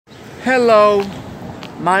Hello,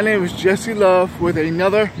 my name is Jesse Love with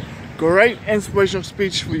another great inspirational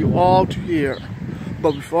speech for you all to hear.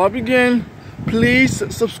 But before I begin, please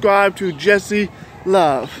subscribe to Jesse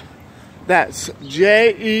Love. That's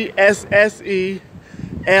JESSELOVE.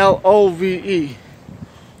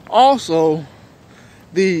 Also,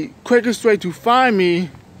 the quickest way to find me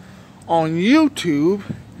on YouTube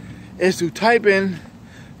is to type in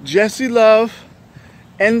Jesse Love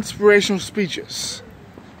Inspirational Speeches.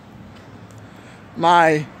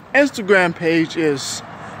 My Instagram page is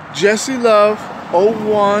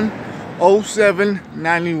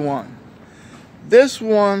JesseLove010791. This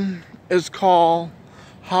one is called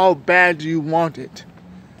How Bad Do You Want It?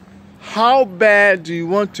 How bad do you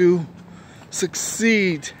want to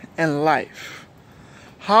succeed in life?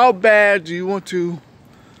 How bad do you want to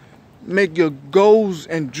make your goals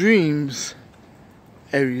and dreams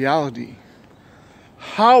a reality?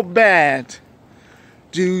 How bad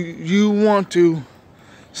do you want to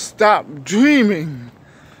stop dreaming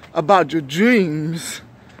about your dreams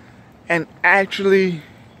and actually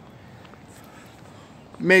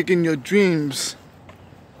making your dreams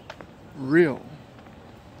real?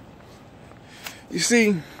 You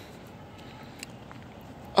see,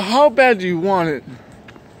 how bad do you want it?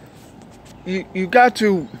 You got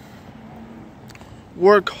to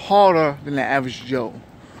work harder than the average Joe.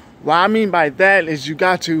 What I mean by that is you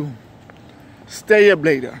got to stay up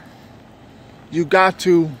later. You got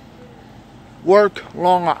to work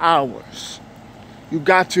longer hours. You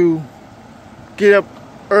got to get up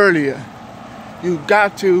earlier. You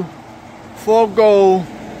got to forego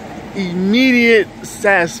immediate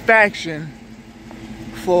satisfaction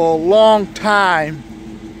for a long time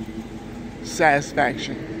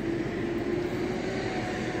satisfaction.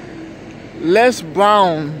 Les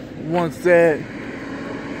Brown once said,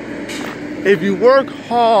 if you work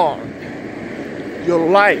hard, your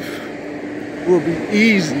life will be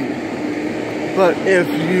easy. But if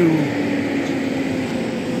you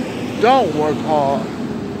don't work hard,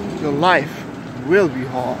 your life will be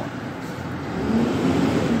hard.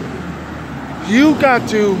 You got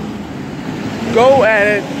to go at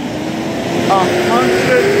it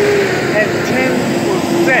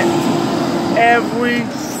 110% every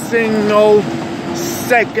single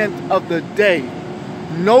second of the day.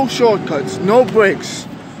 No shortcuts, no breaks.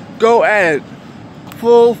 Go at it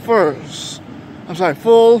full force.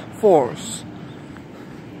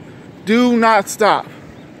 Do not stop.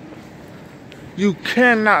 You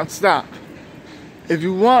cannot stop. If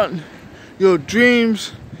you want your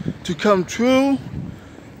dreams to come true,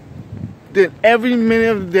 then every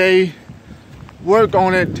minute of the day, work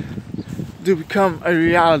on it to become a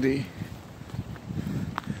reality.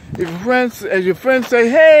 If your friends say,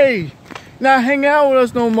 hey, not hang out with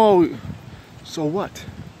us no more, so what?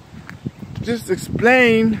 Just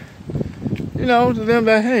explain, to them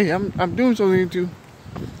that, hey, I'm doing something to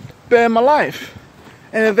better my life.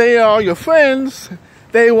 And if they are your friends,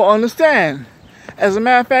 they will understand. As a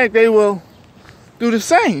matter of fact, they will do the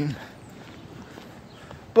same.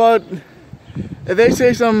 But if they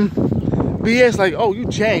say some BS like, oh, you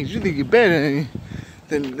changed, you think you're better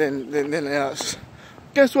than us,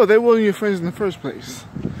 guess what? They weren't your friends in the first place.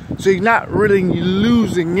 So you're not really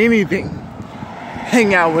losing anything.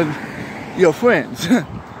 Hang out with your friends.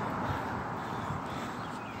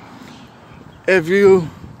 If you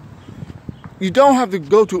don't have to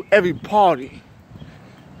go to every party,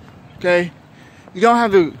 okay? You don't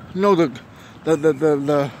have to know the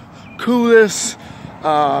coolest,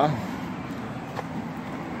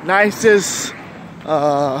 nicest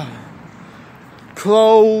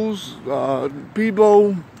clothes,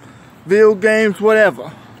 people, video games,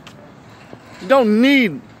 whatever. You don't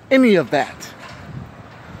need any of that.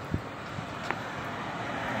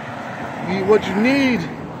 What you need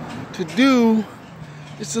to do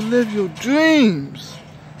is to live your dreams.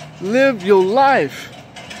 Live your life.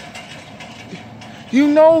 You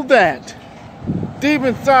know that. Deep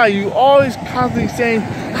inside, you always constantly saying,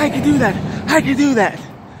 I can do that. I can do that.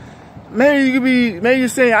 Maybe you're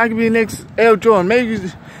saying I can be the next L. Jordan. Maybe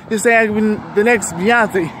you're saying I can be the next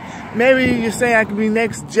Beyonce. Maybe you're saying I can be the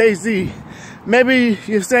next Jay-Z. Maybe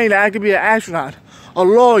you're saying that I could be an astronaut, a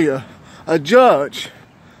lawyer, a judge.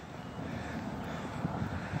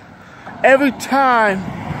 Every time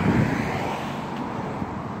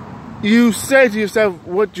you say to yourself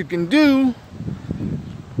what you can do,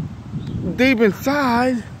 deep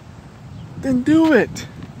inside, then do it.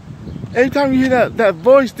 Every time you hear that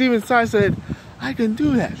voice deep inside said, I can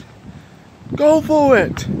do that. Go for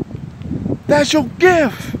it. That's your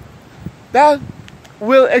gift. That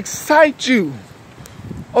will excite you.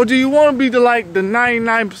 Or do you want to be the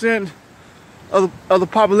 99% of the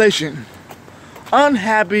population.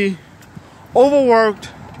 Unhappy, overworked,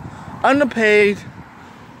 underpaid,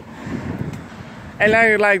 and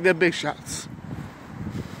acting like they're big shots.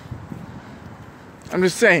 I'm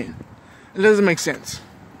just saying, it doesn't make sense.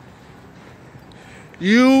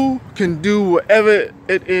 You can do whatever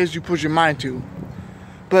it is you put your mind to,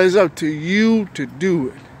 but it's up to you to do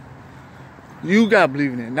it. You gotta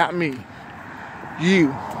believe in it, not me.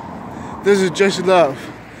 You. This is Jesse Love.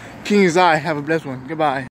 King is I. Have a blessed one. Goodbye.